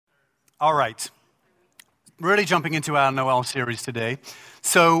All right. Really jumping into our Noel series today.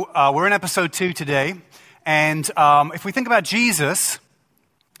 So we're in episode 2 today. And if we think about Jesus,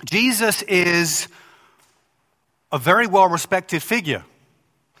 Jesus is a very well-respected figure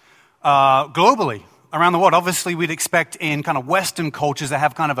globally around the world. Obviously, we'd expect in kind of Western cultures that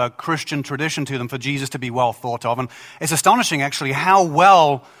have kind of a Christian tradition to them for Jesus to be well thought of. And it's astonishing, actually, how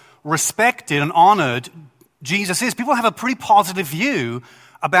well respected and honored Jesus is. People have a pretty positive view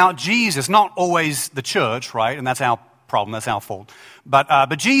about Jesus, not always the church, right? And that's our problem, that's our fault.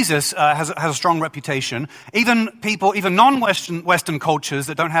 But Jesus has a strong reputation. Even non-Western cultures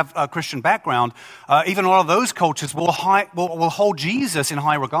that don't have a Christian background, even a lot of those cultures will hold Jesus in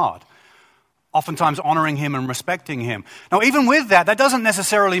high regard, oftentimes honoring him and respecting him. Now, even with that, that doesn't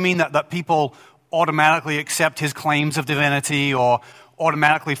necessarily mean that people automatically accept his claims of divinity or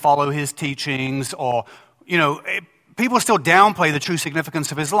automatically follow his teachings or, people still downplay the true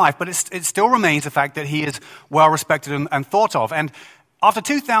significance of his life, but it still remains the fact that he is well respected and thought of. And after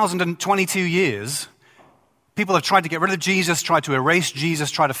 2022 years, people have tried to get rid of Jesus, tried to erase Jesus,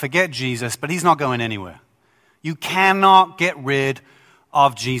 tried to forget Jesus, but he's not going anywhere. You cannot get rid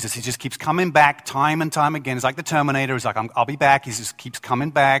of Jesus. He just keeps coming back time and time again. He's like the Terminator. He's like, I'll be back. He just keeps coming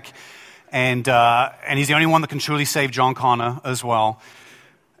back. And he's the only one that can truly save John Connor as well.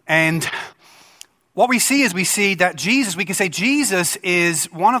 And what we see that we could say Jesus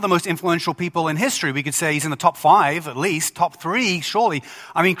is one of the most influential people in history. We could say he's in the top 5, at least, top 3, surely.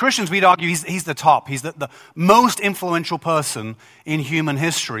 I mean, Christians, we'd argue he's the top. He's the most influential person in human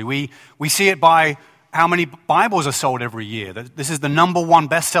history. We see it by how many Bibles are sold every year. This is the number 1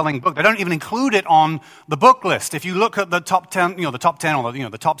 best-selling book. They don't even include it on the book list. If you look at the top 10, the top 10 or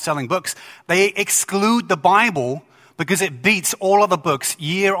the top-selling books, they exclude the Bible because it beats all other books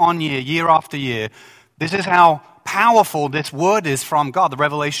year on year, year after year. This is how powerful this word is from God, the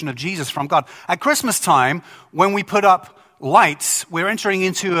revelation of Jesus from God. At Christmas time, when we put up lights, we're entering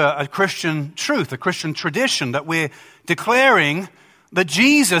into a Christian truth, a Christian tradition, that we're declaring that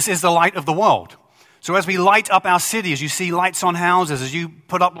Jesus is the light of the world. So as we light up our city, as you see lights on houses, as you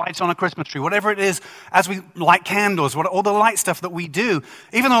put up lights on a Christmas tree, whatever it is, as we light candles, all the light stuff that we do,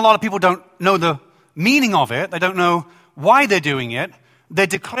 even though a lot of people don't know the meaning of it, they don't know why they're doing it, they're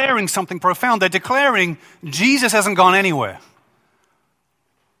declaring something profound. They're declaring Jesus hasn't gone anywhere.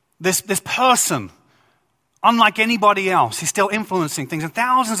 This person, unlike anybody else, he's still influencing things. And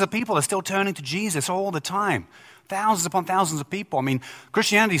thousands of people are still turning to Jesus all the time. Thousands upon thousands of people. I mean,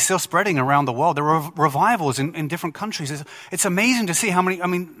 Christianity is still spreading around the world. There are revivals in different countries. It's amazing to see how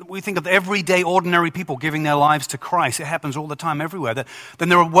many, we think of everyday, ordinary people giving their lives to Christ. It happens all the time everywhere. Then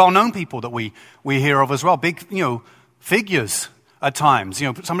there are well-known people that we hear of as well. Big, figures at times.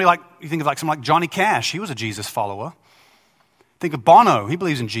 You think of someone like Johnny Cash. He was a Jesus follower. Think of Bono. He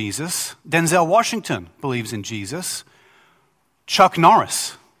believes in Jesus. Denzel Washington believes in Jesus. Chuck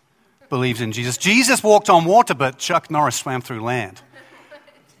Norris believes in Jesus. Jesus walked on water, but Chuck Norris swam through land.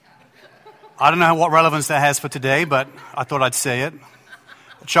 I don't know what relevance that has for today, but I thought I'd say it.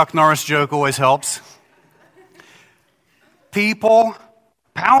 A Chuck Norris joke always helps. People,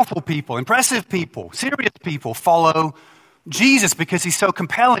 powerful people, impressive people, serious people follow Jesus because he's so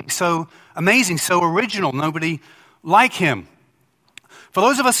compelling, so amazing, so original. Nobody like him. For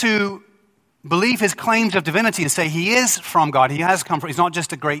those of us who believe his claims of divinity and say he is from God, he has come from, he's not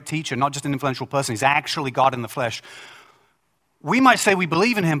just a great teacher, not just an influential person, he's actually God in the flesh. We might say we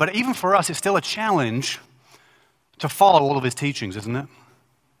believe in him, but even for us, it's still a challenge to follow all of his teachings, isn't it?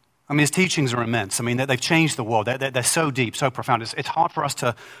 His teachings are immense. They've changed the world. They're so deep, so profound. It's hard for us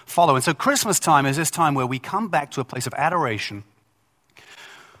to follow. And so Christmas time is this time where we come back to a place of adoration,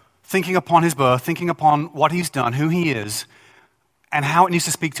 thinking upon his birth, thinking upon what he's done, who he is, and how it needs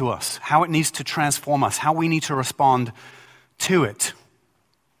to speak to us, how it needs to transform us, how we need to respond to it.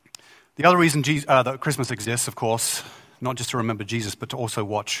 The other reason that Christmas exists, of course, not just to remember Jesus, but to also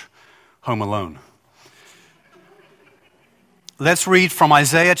watch Home Alone. Let's read from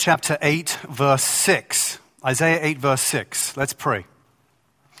Isaiah chapter 8, verse 6. Isaiah 8, verse 6. Let's pray.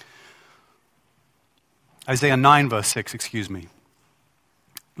 Isaiah 9, verse 6, excuse me.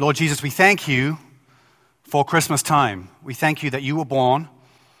 Lord Jesus, we thank you for Christmas time. We thank you that you were born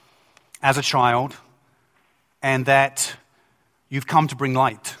as a child and that you've come to bring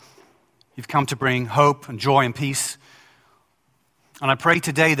light. You've come to bring hope and joy and peace. And I pray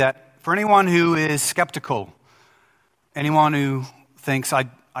today that for anyone who is skeptical, anyone who thinks, I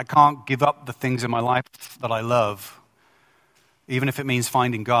can't give up the things in my life that I love, even if it means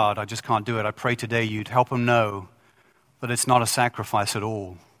finding God, I just can't do it. I pray today you'd help them know that it's not a sacrifice at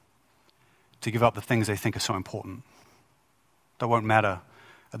all to give up the things they think are so important, that won't matter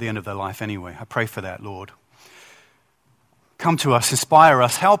at the end of their life anyway. I pray for that, Lord. Come to us, inspire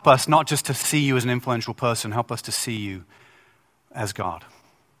us, help us not just to see you as an influential person, help us to see you as God,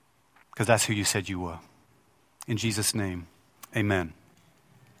 because that's who you said you were. In Jesus' name, amen.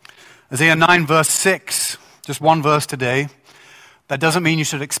 Isaiah 9 verse 6, just one verse today. That doesn't mean you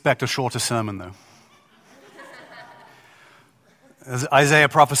should expect a shorter sermon though. As Isaiah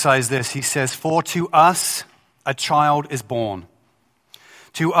prophesies this, he says, "For to us a child is born,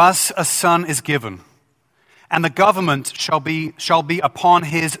 to us a son is given, and the government shall be upon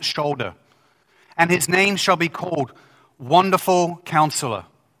his shoulder, and his name shall be called Wonderful Counselor,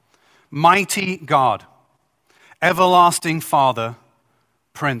 Mighty God, Everlasting Father,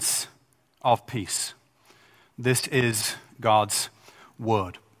 Prince of Peace." This is God's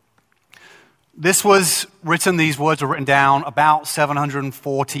word. These words were written down about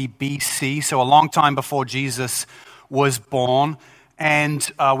 740 BC, so a long time before Jesus was born. And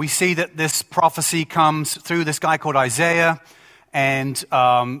we see that this prophecy comes through this guy called Isaiah. And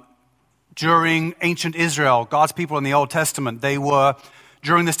during ancient Israel, God's people in the Old Testament,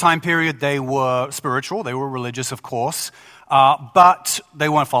 during this time period, they were spiritual, they were religious, of course, but they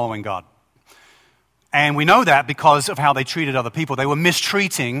weren't following God. And we know that because of how they treated other people. They were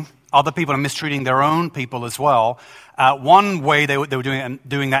mistreating other people and mistreating their own people as well. One way they were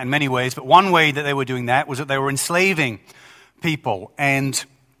doing that in many ways, but one way that they were doing that was that they were enslaving people. And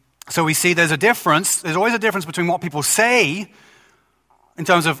so we see there's a difference. There's always a difference between what people say in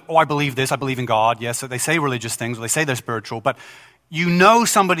terms of, I believe this, I believe in God. Yes, they say religious things, or they say they're spiritual, but you know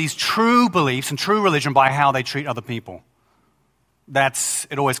somebody's true beliefs and true religion by how they treat other people.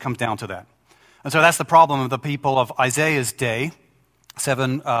 It always comes down to that. And so that's the problem of the people of Isaiah's day,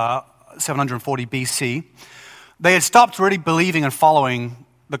 740 BC. They had stopped really believing and following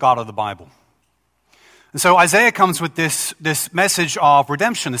the God of the Bible. And so Isaiah comes with this message of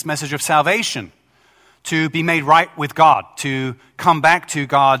redemption, this message of salvation, to be made right with God, to come back to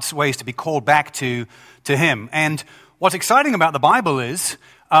God's ways, to be called back to Him. And what's exciting about the Bible is,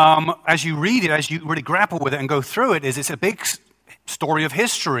 as you read it, as you really grapple with it and go through it, is it's a big story of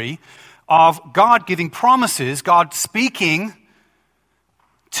history of God giving promises, God speaking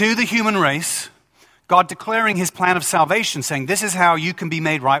to the human race, God declaring His plan of salvation, saying, this is how you can be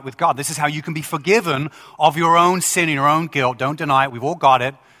made right with God. This is how you can be forgiven of your own sin and your own guilt. Don't deny it. We've all got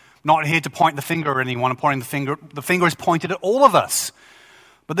it. Not here to point the finger at anyone. I'm pointing the finger. The finger is pointed at all of us.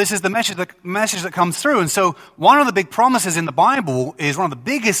 But this is the message that comes through. And so one of the big promises in the Bible is one of the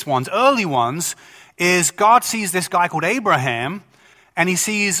biggest ones, early ones, is God sees this guy called Abraham, and he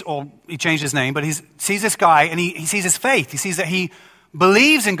sees, or he changed his name, but he sees this guy, and he sees his faith. He sees that he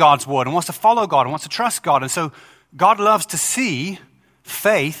believes in God's word and wants to follow God and wants to trust God. And so God loves to see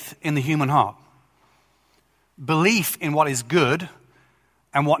faith in the human heart. Belief in what is good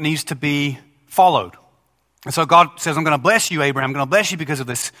and what needs to be followed. And so God says, I'm going to bless you, Abraham. I'm going to bless you because of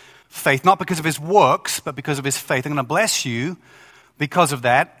this faith, not because of his works, but because of his faith. I'm going to bless you because of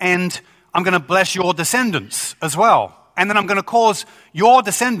that. And I'm going to bless your descendants as well. And then I'm going to cause your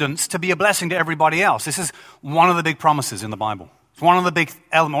descendants to be a blessing to everybody else. This is one of the big promises in the Bible. It's one of the big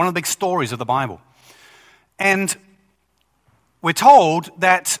elements, one of the big stories of the Bible. And we're told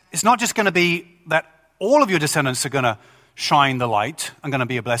that it's not just going to be that all of your descendants are going to shine the light and going to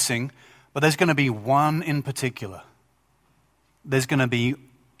be a blessing, but there's going to be one in particular. There's going to be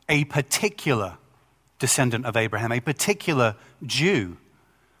a particular descendant of Abraham, a particular Jew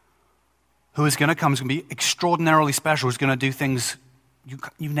who is going to come, is going to be extraordinarily special, who's going to do things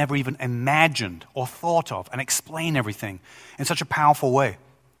you've never even imagined or thought of and explain everything in such a powerful way.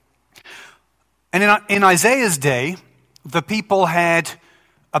 And in Isaiah's day, the people had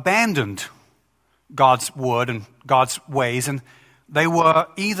abandoned God's word and God's ways, and they were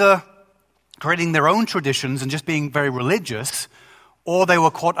either creating their own traditions and just being very religious, or they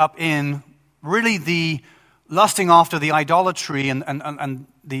were caught up in really the lusting after the idolatry and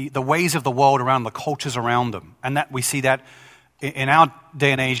the ways of the world around, the cultures around them. And that we see that in our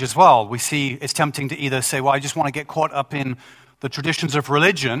day and age as well. We see it's tempting to either say, well, I just want to get caught up in the traditions of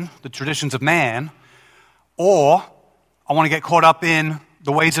religion, the traditions of man, or I want to get caught up in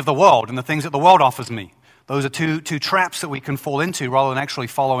the ways of the world and the things that the world offers me. Those are two traps that we can fall into rather than actually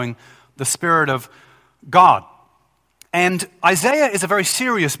following the Spirit of God. And Isaiah is a very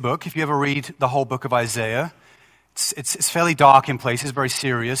serious book. If you ever read the whole book of Isaiah, it's fairly dark in places, very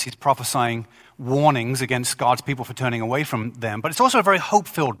serious. He's prophesying warnings against God's people for turning away from them. But it's also a very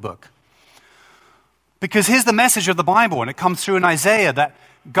hope-filled book. Because here's the message of the Bible, and it comes through in Isaiah, that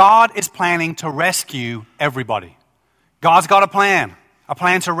God is planning to rescue everybody. God's got a plan a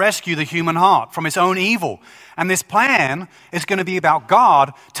plan to rescue the human heart from its own evil. And this plan is going to be about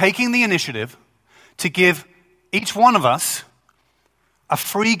God taking the initiative to give each one of us a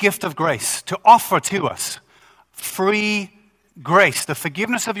free gift of grace, to offer to us free grace, the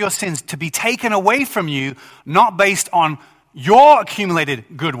forgiveness of your sins to be taken away from you, not based on your accumulated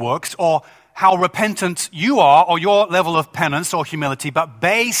good works or how repentant you are or your level of penance or humility, but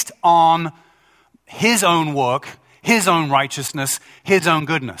based on His own work, His own righteousness, His own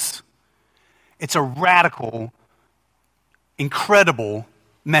goodness. It's a radical, incredible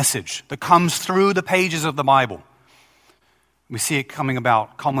message that comes through the pages of the Bible. We see it coming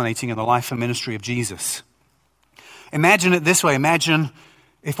about, culminating in the life and ministry of Jesus. Imagine it this way. Imagine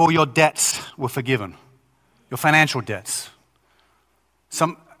if all your debts were forgiven, your financial debts.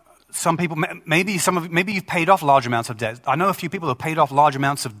 Some people, maybe you've paid off large amounts of debt. I know a few people who have paid off large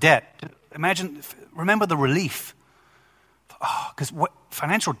amounts of debt. Remember the relief. Because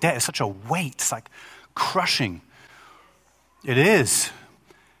financial debt is such a weight. It's like crushing. It is.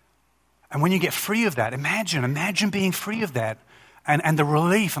 And when you get free of that, imagine being free of that and the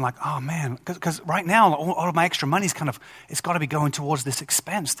relief and like, oh man, because right now all of my extra money is it's got to be going towards this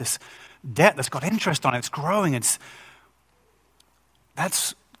expense, this debt that's got interest on it. It's growing.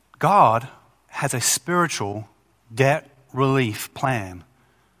 God has a spiritual debt relief plan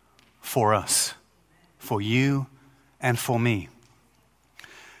for us, for you and for me.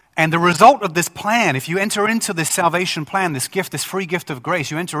 And the result of this plan, if you enter into this salvation plan, this gift, this free gift of grace,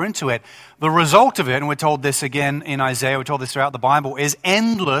 you enter into it, the result of it, and we're told this again in Isaiah, we're told this throughout the Bible, is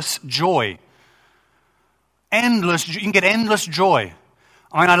endless joy. You can get endless joy.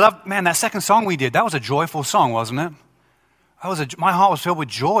 I mean, that second song we did, that was a joyful song, wasn't it? My heart was filled with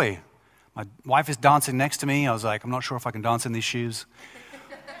joy. My wife is dancing next to me. I was like, I'm not sure if I can dance in these shoes,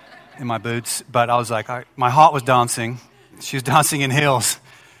 in my boots. But I was like, my heart was dancing. She was dancing in heels.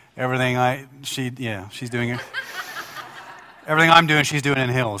 She's doing it. Everything I'm doing, she's doing in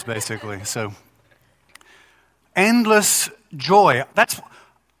heels, basically. So, endless joy. That's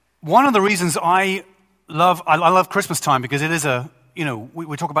one of the reasons I love Christmas time, because it is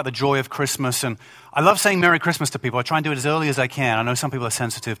we talk about the joy of Christmas, and I love saying Merry Christmas to people. I try and do it as early as I can. I know some people are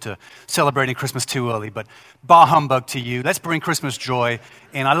sensitive to celebrating Christmas too early, but bah humbug to you. Let's bring Christmas joy.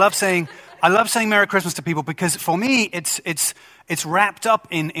 And I love saying Merry Christmas to people, because for me, it's wrapped up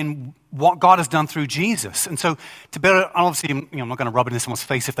in what God has done through Jesus. And so to better, obviously, I'm not going to rub it in someone's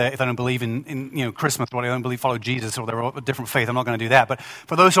face if they don't believe in Christmas, or they don't follow Jesus, or they're a different faith. I'm not going to do that. But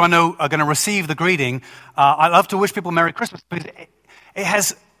for those who I know are going to receive the greeting, I love to wish people Merry Christmas,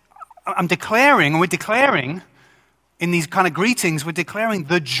 because we're declaring in these kind of greetings, we're declaring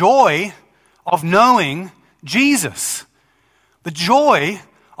the joy of knowing Jesus. The joy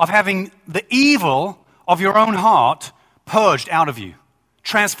of having the evil of your own heart purged out of you,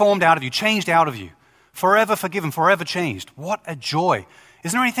 transformed out of you, changed out of you, forever forgiven, forever changed. What a joy.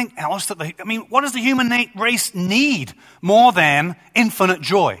 Isn't there anything else what does the human race need more than infinite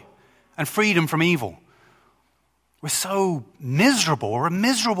joy and freedom from evil? We're so miserable. We're a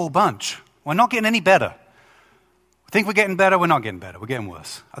miserable bunch. We're not getting any better. We think we're getting better. We're not getting better. We're getting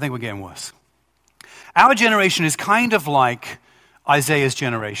worse. I think we're getting worse. Our generation is kind of like Isaiah's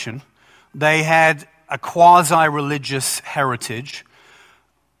generation. They had a quasi-religious heritage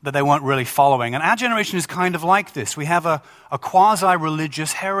that they weren't really following. And our generation is kind of like this. We have a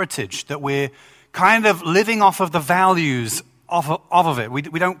quasi-religious heritage that we're kind of living off of the values of it.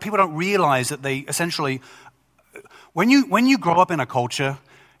 People don't realize that they essentially... When you grow up in a culture,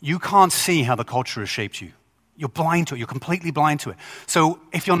 you can't see how the culture has shaped you. You're blind to it. You're completely blind to it. So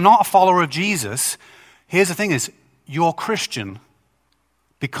if you're not a follower of Jesus, here's the thing is, you're Christian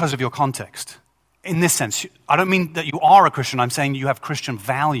because of your context. In this sense, I don't mean that you are a Christian. I'm saying you have Christian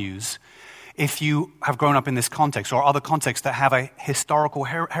values if you have grown up in this context or other contexts that have a historical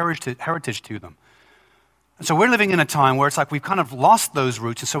heritage to them. And so we're living in a time where it's like we've kind of lost those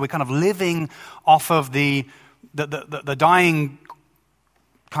roots, and so we're kind of living off of the dying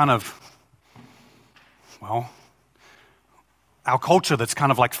kind of, our culture that's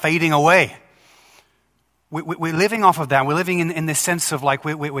kind of like fading away. We're living off of that. We're living in this sense of like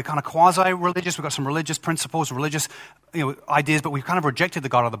we're kind of quasi-religious. We've got some religious principles, religious ideas, but we've kind of rejected the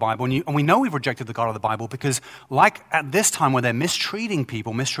God of the Bible. And we know we've rejected the God of the Bible because like at this time where they're mistreating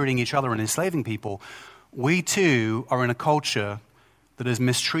people, mistreating each other and enslaving people, we too are in a culture that is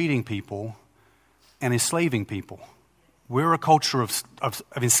mistreating people and enslaving people. We're a culture of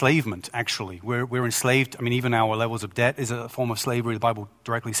enslavement, actually. We're enslaved. I mean, even our levels of debt is a form of slavery. The Bible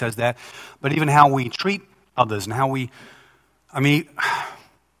directly says that. But even how we treat others and how we're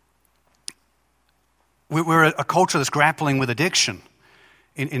a culture that's grappling with addiction.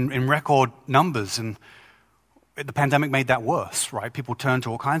 in record numbers. And the pandemic made that worse, right? People turned to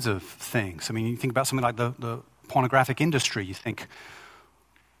all kinds of things. I mean, you think about something like the pornographic industry. You think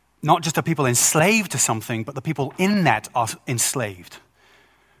not just are people enslaved to something, but the people in that are enslaved.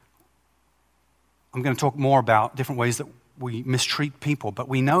 I'm going to talk more about different ways that we mistreat people, but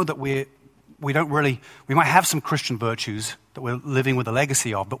we know that we might have some Christian virtues that we're living with a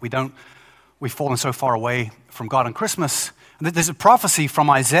legacy of, but we've fallen so far away from God. On Christmas, and there's a prophecy from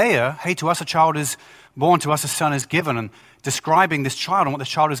Isaiah, hey, to us a child is born, to us a son is given, and describing this child and what this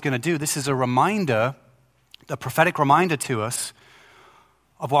child is going to do. This is a reminder, a prophetic reminder to us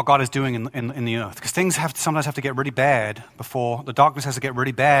of what God is doing in the earth. Because things sometimes have to get really bad before, the darkness has to get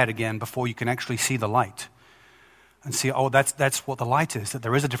really bad again before you can actually see the light. And see, oh, that's what the light is, that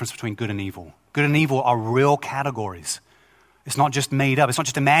there is a difference between good and evil. Good and evil are real categories. It's not just made up. It's not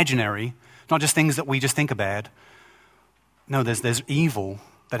just imaginary. It's not just things that we just think are bad. No, there's evil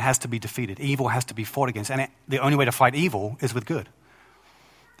that has to be defeated. Evil has to be fought against. And the only way to fight evil is with good.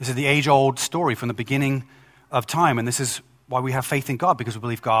 This is the age-old story from the beginning of time. And this is why we have faith in God, because we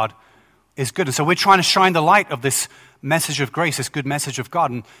believe God is good. And so we're trying to shine the light of this message of grace, this good message of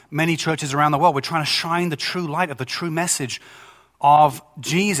God. And many churches around the world, we're trying to shine the true light of the true message of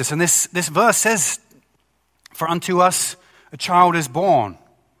Jesus. And this verse says, for unto us a child is born,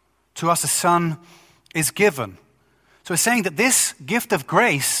 to us a son is given. So it's saying that this gift of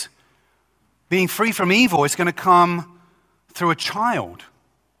grace, being free from evil, is going to come through a child.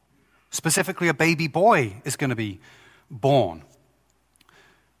 Specifically, a baby boy is going to be born.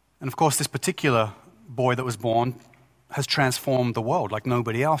 And of course, this particular boy that was born has transformed the world like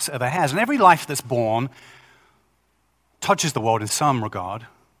nobody else ever has. And every life that's born touches the world in some regard.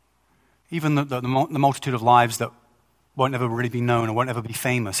 Even the multitude of lives that won't ever really be known or won't ever be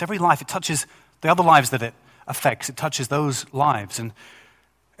famous. Every life, it touches the other lives that it affects. It touches those lives. And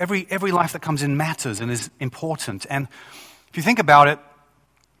every life that comes in matters and is important. And if you think about it,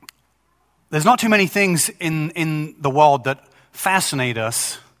 there's not too many things in the world that fascinate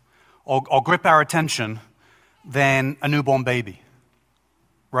us or grip our attention than a newborn baby,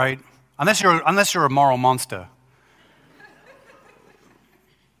 right? Unless you're a moral monster.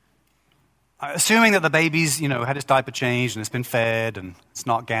 Assuming that the baby's, had its diaper changed and it's been fed and it's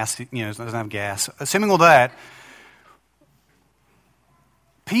not gas, it doesn't have gas. Assuming all that,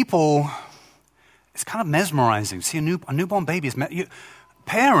 people, it's kind of mesmerizing. See, a newborn baby is...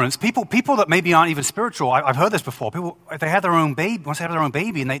 Parents, people that maybe aren't even spiritual, I've heard this before. People, if they have their own baby, once they have their own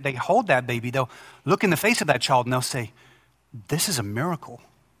baby and they hold that baby, they'll look in the face of that child and they'll say, "This is a miracle."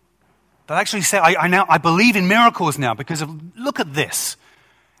 They'll actually say, I believe in miracles now because look at this.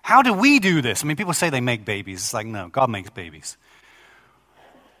 How do we do this? I mean, people say they make babies. It's like, no, God makes babies.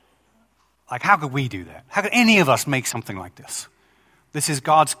 Like, how could we do that? How could any of us make something like this? This is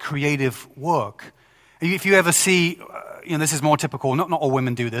God's creative work. If you ever see, this is more typical, not all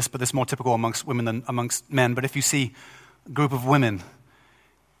women do this, but this is more typical amongst women than amongst men. But if you see a group of women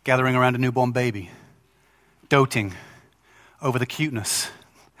gathering around a newborn baby, doting over the cuteness,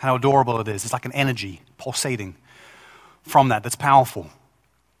 how adorable it is. It's like an energy pulsating from that's powerful.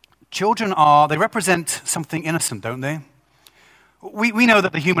 Children they represent something innocent, don't they? We know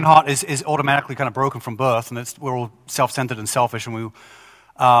that the human heart is automatically kind of broken from birth, and we're all self-centered and selfish, and we're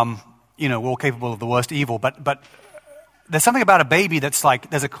all capable of the worst evil. But there's something about a baby that's like,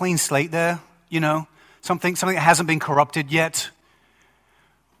 there's a clean slate there, something that hasn't been corrupted yet.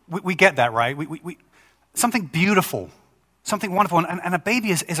 We get that, right? We something beautiful, something wonderful. And a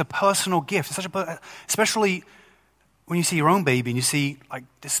baby is a personal gift. It's especially when you see your own baby and you see, like,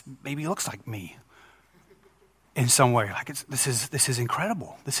 this baby looks like me in some way. Like, this is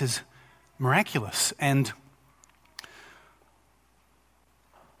incredible. This is miraculous. And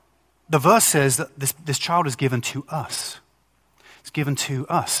the verse says that this child is given to us. It's given to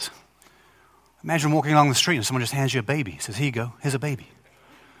us. Imagine walking along the street and someone just hands you a baby. Says, "Here you go. Here's a baby."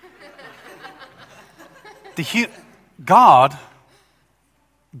 God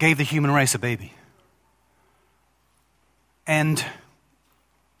gave the human race a baby. And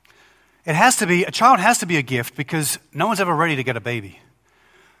a child has to be a gift because no one's ever ready to get a baby.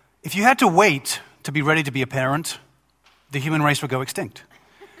 If you had to wait to be ready to be a parent, the human race would go extinct.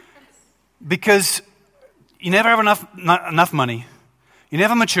 Because you never have enough money. You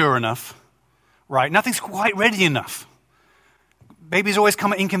never mature enough, right? Nothing's quite ready enough. Babies always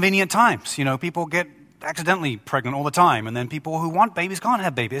come at inconvenient times. People get accidentally pregnant all the time, and then people who want babies can't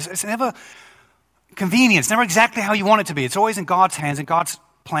have babies. It's never convenient. It's never exactly how you want it to be. It's always in God's hands, in God's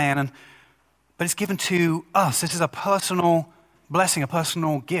plan, but it's given to us. This is a personal blessing, a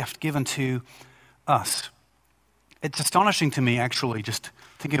personal gift given to us. It's astonishing to me, actually, just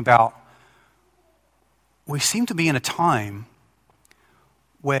thinking about, we seem to be in a time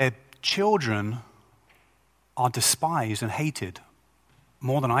where children are despised and hated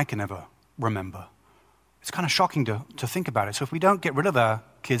more than I can ever remember. It's kind of shocking to think about it. So if we don't get rid of our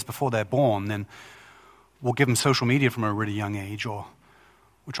kids before they're born, then we'll give them social media from a really young age, or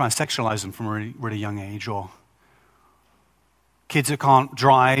we'll try and sexualize them from a really, really young age, or kids that can't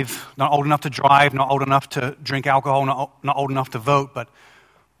drive, not old enough to drive, not old enough to drink alcohol, not old enough to vote, but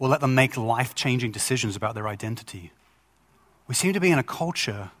we'll let them make life-changing decisions about their identity. We seem to be in a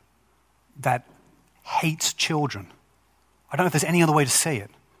culture that hates children. I don't know if there's any other way to say it.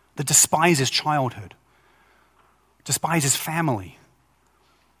 That despises childhood, despises family.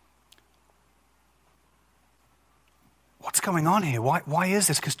 What's going on here? Why is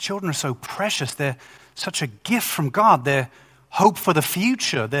this? Because children are so precious. They're such a gift from God. They're hope for the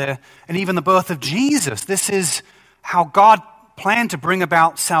future. And even the birth of Jesus. This is how God planned to bring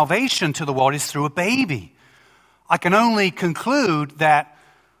about salvation to the world, is through a baby. I can only conclude that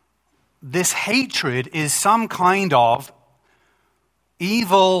this hatred is some kind of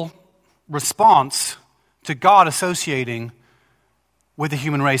evil response to God associating with the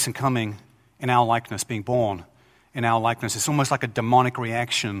human race and coming in our likeness, being born in our likeness. It's almost like a demonic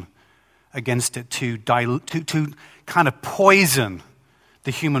reaction against it to kind of poison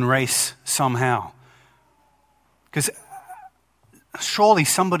the human race somehow. Because surely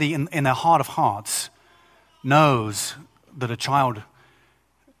somebody in their heart of hearts knows that a child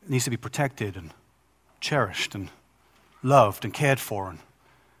needs to be protected and cherished and loved and cared for. And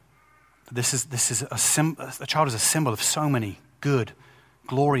this is a child is a symbol of so many good,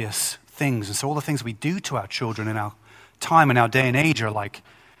 glorious things. And so all the things we do to our children in our time, in our day and age, are like,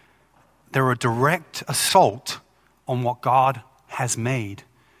 they're a direct assault on what God has made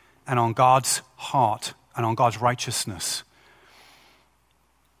and on God's heart and on God's righteousness.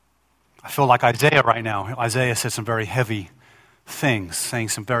 I feel like Isaiah right now. Isaiah said some very heavy things, saying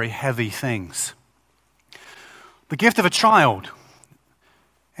some very heavy things. The gift of a child,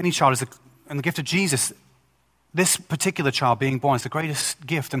 any child, and the gift of Jesus, this particular child being born is the greatest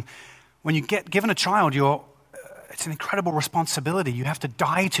gift. And when you get given a child, it's an incredible responsibility. You have to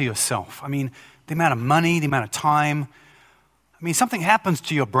die to yourself. I mean, the amount of money, the amount of time. I mean, something happens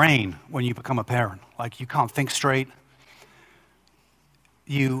to your brain when you become a parent. Like, you can't think straight.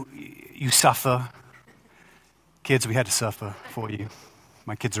 You suffer. Kids, we had to suffer for you.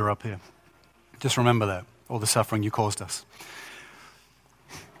 My kids are up here. Just remember that, all the suffering you caused us.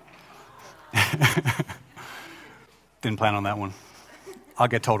 Didn't plan on that one. I'll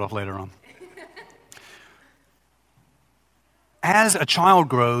get told off later on. As a child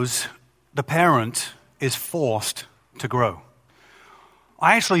grows, the parent is forced to grow.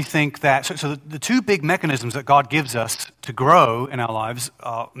 I actually think that, so the two big mechanisms that God gives us to grow in our lives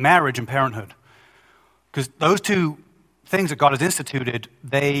are marriage and parenthood. Because those two things that God has instituted,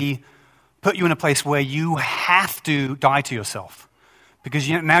 they put you in a place where you have to die to yourself. Because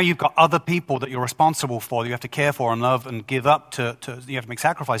now you've got other people that you're responsible for, that you have to care for and love and give up to you have to make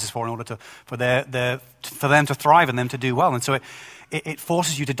sacrifices for in order for them to thrive and them to do well. And so it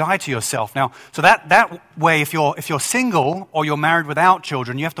forces you to die to yourself. Now, so that way, if you're single or you're married without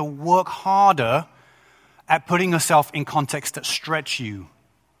children, you have to work harder at putting yourself in contexts that stretch you,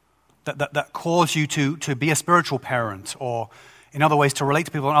 that cause you to be a spiritual parent, or in other ways to relate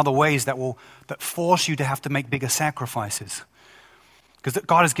to people in other ways that force you to have to make bigger sacrifices. Because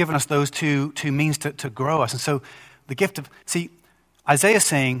God has given us those two means to grow us. And so the gift of, Isaiah's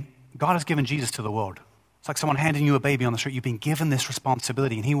saying, God has given Jesus to the world. It's like someone handing you a baby on the street. You've been given this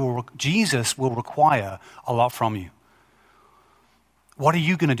responsibility, and Jesus will require a lot from you. What are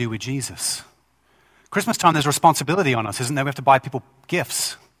you going to do with Jesus? Christmas time, there's responsibility on us, isn't there? We have to buy people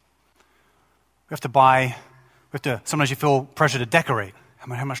gifts. Sometimes you feel pressure to decorate.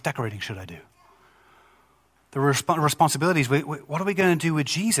 How much decorating should I do? The responsibilities, what are we going to do with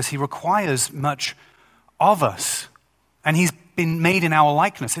Jesus? He requires much of us. And he's been made in our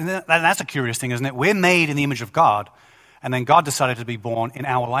likeness. And that's a curious thing, isn't it? We're made in the image of God, and then God decided to be born in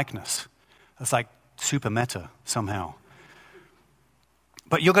our likeness. That's like super meta somehow.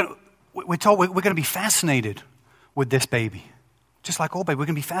 But we're told we're going to be fascinated with this baby. Just like all babies, we're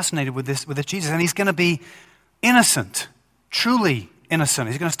going to be fascinated with this Jesus. And he's going to be innocent, truly innocent.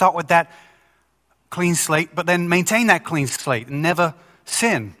 He's going to start with that clean slate, but then maintain that clean slate and never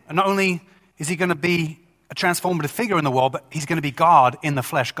sin. And not only is he going to be a transformative figure in the world, but he's going to be God in the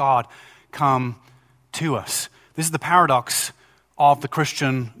flesh, God come to us. This is the paradox of the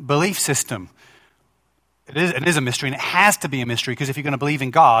Christian belief system. It is a mystery, and it has to be a mystery, because if you're going to believe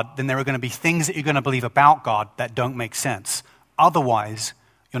in God, then there are going to be things that you're going to believe about God that don't make sense. Otherwise,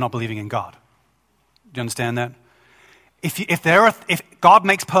 you're not believing in God. Do you understand that? If God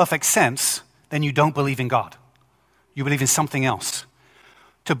makes perfect sense, then you don't believe in God. You believe in something else.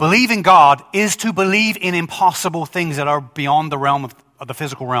 To believe in God is to believe in impossible things that are beyond the realm of the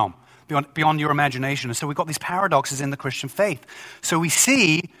physical realm, beyond your imagination. And so we've got these paradoxes in the Christian faith. So we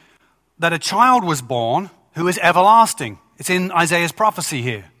see that a child was born who is everlasting. It's in Isaiah's prophecy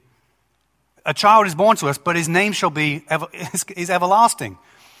here. A child is born to us, but his name shall be is everlasting.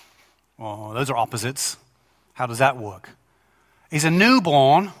 Well, those are opposites. How does that work? He's a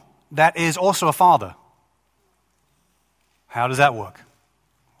newborn that is also a father. How does that work?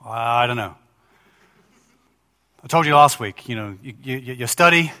 I don't know. I told you last week, you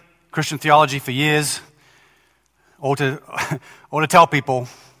study Christian theology for years, or to tell people,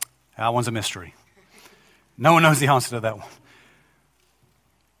 that one's a mystery. No one knows the answer to that one.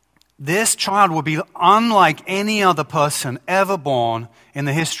 This child will be unlike any other person ever born in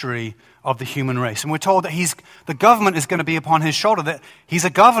the history of the human race. And we're told that the government is going to be upon his shoulder, that he's a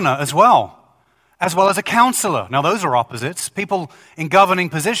governor as well as a counselor. Now, those are opposites. People in governing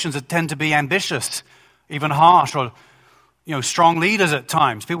positions tend to be ambitious, even harsh, or strong leaders at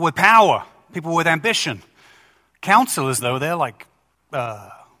times. People with power, people with ambition. Counselors, though, they're like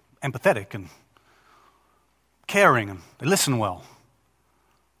empathetic and caring, and they listen well.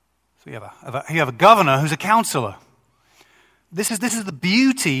 So you have a governor who's a counselor. This is the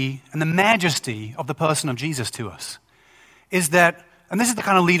beauty and the majesty of the person of Jesus to us. And this is the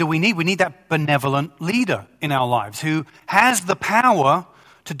kind of leader we need. We need that benevolent leader in our lives who has the power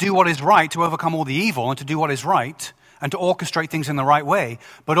to do what is right, to overcome all the evil, and to do what is right, and to orchestrate things in the right way,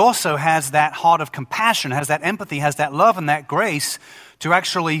 but also has that heart of compassion, has that empathy, has that love and that grace to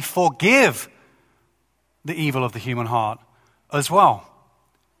actually forgive the evil of the human heart as well.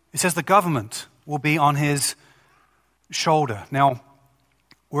 It says the government will be on his shoulder. Now,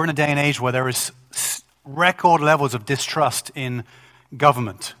 we're in a day and age where there is record levels of distrust in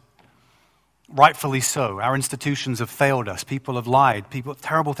government. Rightfully so. Our institutions have failed us. People have lied.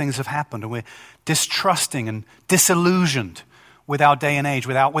 Terrible things have happened, and we're distrusting and disillusioned with our day and age,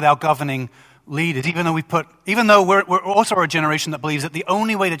 with our governing leaders. Even though we're also a generation that believes that the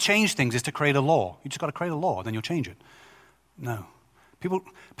only way to change things is to create a law. You just got to create a law, then you'll change it. No.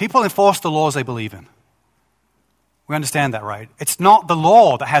 People enforce the laws they believe in. We understand that, right? It's not the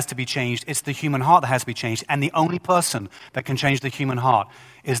law that has to be changed. It's the human heart that has to be changed. And the only person that can change the human heart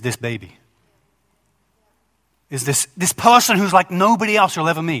is this baby. Is this person who's like nobody else you'll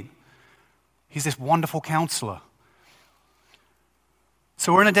ever meet. He's this wonderful counselor.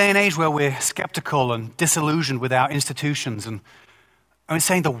 So we're in a day and age where we're skeptical and disillusioned with our institutions. And I'm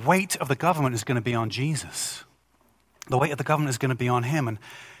saying the weight of the government is going to be on Jesus. The weight of the government is going to be on him. And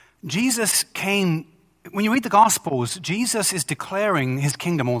Jesus came. When you read the Gospels, Jesus is declaring his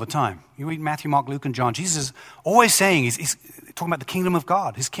kingdom all the time. You read Matthew, Mark, Luke, and John. Jesus is always saying, he's talking about the kingdom of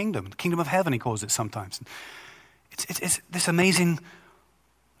God, his kingdom, the kingdom of heaven, he calls it sometimes. It's this amazing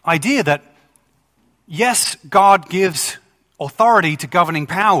idea that, yes, God gives authority to governing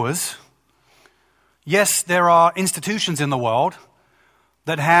powers. Yes, there are institutions in the world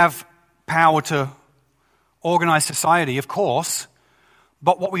that have power to organize society, of course.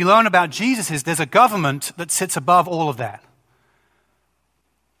 But what we learn about Jesus is there's a government that sits above all of that.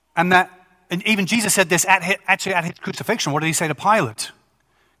 And even Jesus said this at his crucifixion. What did he say to Pilate?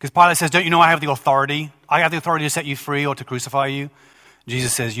 Because Pilate says, don't you know I have the authority? I have the authority to set you free or to crucify you.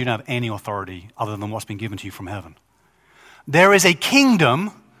 Jesus says, you don't have any authority other than what's been given to you from heaven. There is a kingdom,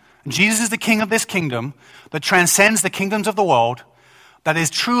 and Jesus is the king of this kingdom, that transcends the kingdoms of the world, that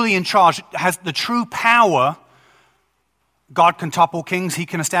is truly in charge, has the true power. God can topple kings, he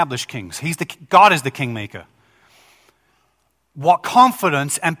can establish kings. God is the kingmaker. What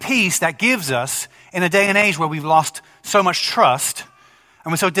confidence and peace that gives us in a day and age where we've lost so much trust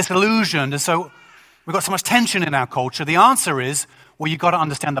and we're so disillusioned and so we've got so much tension in our culture. The answer is, well, you've got to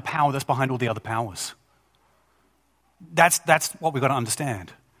understand the power that's behind all the other powers. That's what we've got to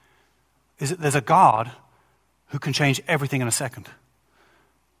understand. Is that there's a God who can change everything in a second.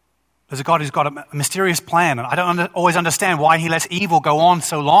 There's a God who's got a mysterious plan, and I don't always understand why he lets evil go on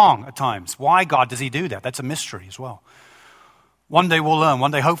so long at times. Why, God, does he do that? That's a mystery as well. One day we'll learn.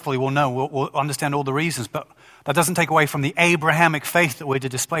 One day, hopefully, we'll know. We'll understand all the reasons, but that doesn't take away from the Abrahamic faith that we're to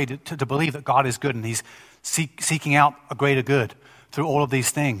display, to believe that God is good, and he's seeking out a greater good through all of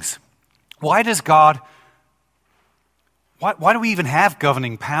these things. Why do we even have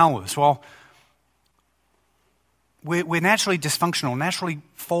governing powers? Well, we're naturally dysfunctional, naturally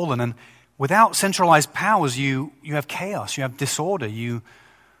fallen, and without centralized powers, you have chaos, you have disorder.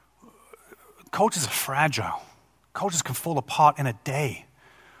 Cultures are fragile. Cultures can fall apart in a day.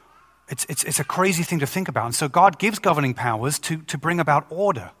 It's a crazy thing to think about. And so God gives governing powers to bring about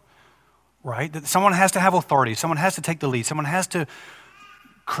order, right? That someone has to have authority. Someone has to take the lead. Someone has to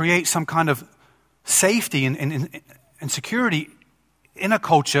create some kind of safety and security in a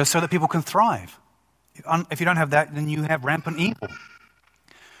culture so that people can thrive. If you don't have that, then you have rampant evil.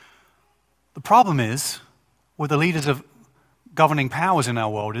 The problem is, with the leaders of governing powers in our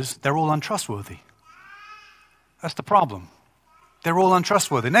world, is they're all untrustworthy. That's the problem. They're all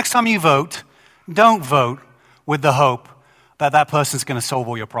untrustworthy. Next time you vote, don't vote with the hope that that person's going to solve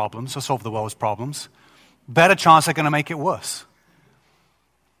all your problems or solve the world's problems. Better chance they're going to make it worse.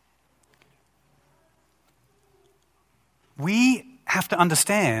 We have to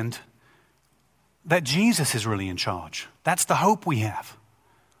understand that Jesus is really in charge. That's the hope we have.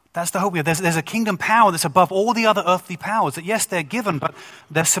 That's the hope we have. There's a kingdom power that's above all the other earthly powers that, yes, they're given, but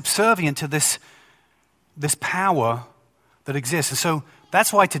they're subservient to this power that exists. And so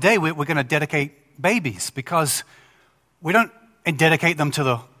that's why today we're going to dedicate babies, because we don't dedicate them to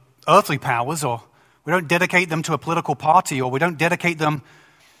the earthly powers, or we don't dedicate them to a political party, or we don't dedicate them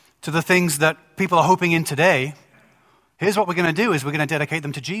to the things that people are hoping in today. Here's what we're going to do is we're going to dedicate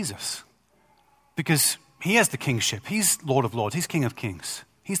them to Jesus, because he has the kingship. He's Lord of Lords. He's King of Kings.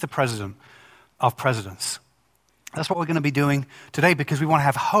 He's the President of Presidents. That's what we're going to be doing today, because we want to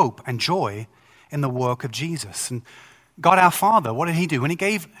have hope and joy in the work of Jesus. And God our Father, what did he do? When he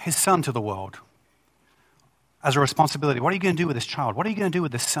gave his son to the world as a responsibility, what are you going to do with this child? What are you going to do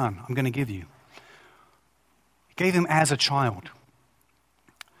with this son I'm going to give you? He gave him as a child.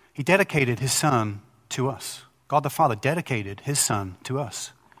 He dedicated his son to us. God the Father dedicated his son to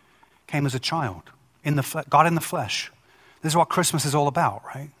us. Came as a child, God in the flesh. This is what Christmas is all about,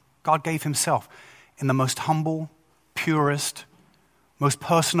 right? God gave himself in the most humble, purest, most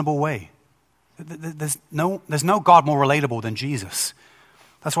personable way. There's no God more relatable than Jesus.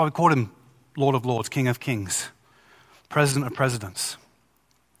 That's why we call him Lord of Lords, King of Kings, President of Presidents.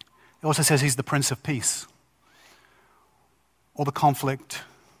 It also says he's the Prince of Peace. All the conflict.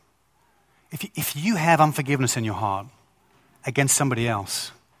 If you have unforgiveness in your heart against somebody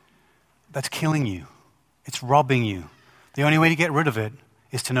else, that's killing you. It's robbing you. The only way to get rid of it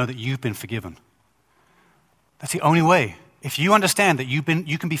is to know that you've been forgiven. That's the only way. If you understand that you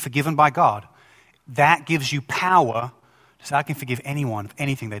can be forgiven by God, that gives you power to say, I can forgive anyone of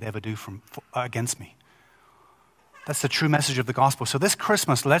anything they'd ever do against me. That's the true message of the gospel. So this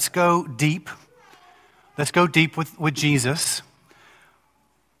Christmas, let's go deep. Let's go deep with Jesus.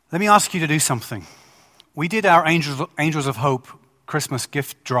 Let me ask you to do something. We did our Angels of Hope Christmas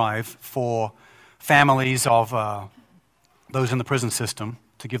gift drive for families of those in the prison system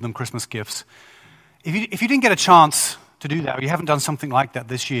to give them Christmas gifts. If you didn't get a chance to do that, or you haven't done something like that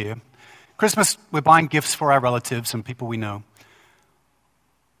this year, Christmas, we're buying gifts for our relatives and people we know.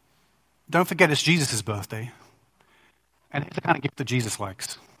 Don't forget it's Jesus' birthday. And here's the kind of gift that Jesus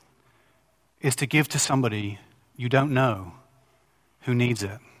likes, is to give to somebody you don't know who needs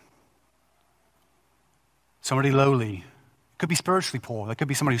it. Somebody lowly. It could be spiritually poor. There could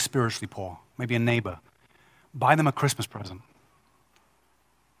be somebody who's spiritually poor, maybe a neighbor. Buy them a Christmas present.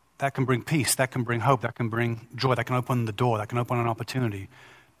 That can bring peace. That can bring hope. That can bring joy. That can open the door. That can open an opportunity.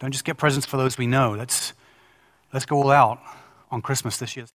 Don't just get presents for those we know. Let's go all out on Christmas this year.